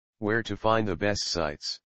Where to find the best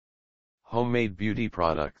sites. Homemade beauty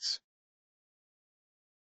products.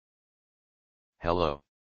 Hello.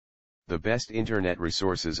 The best internet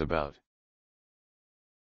resources about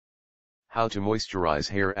how to moisturize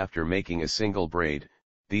hair after making a single braid.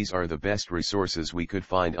 These are the best resources we could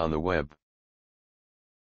find on the web.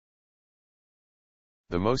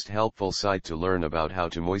 The most helpful site to learn about how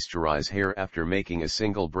to moisturize hair after making a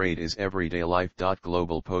single braid is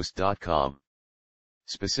everydaylife.globalpost.com.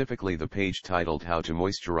 Specifically the page titled How to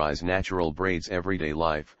Moisturize Natural Braids Everyday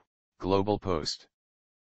Life, Global Post.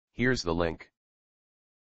 Here's the link.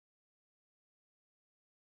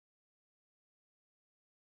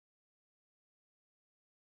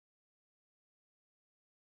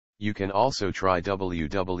 You can also try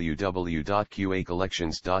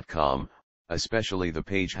www.qacollections.com, especially the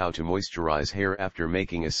page How to Moisturize Hair After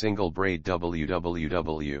Making a Single Braid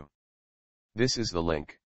www. This is the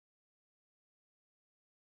link.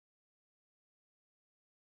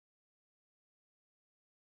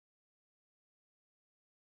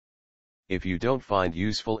 If you don't find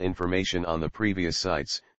useful information on the previous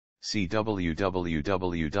sites, see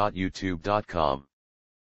www.youtube.com.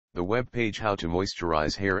 The web page How to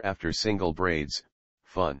Moisturize Hair After Single Braids,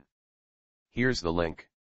 Fun. Here's the link.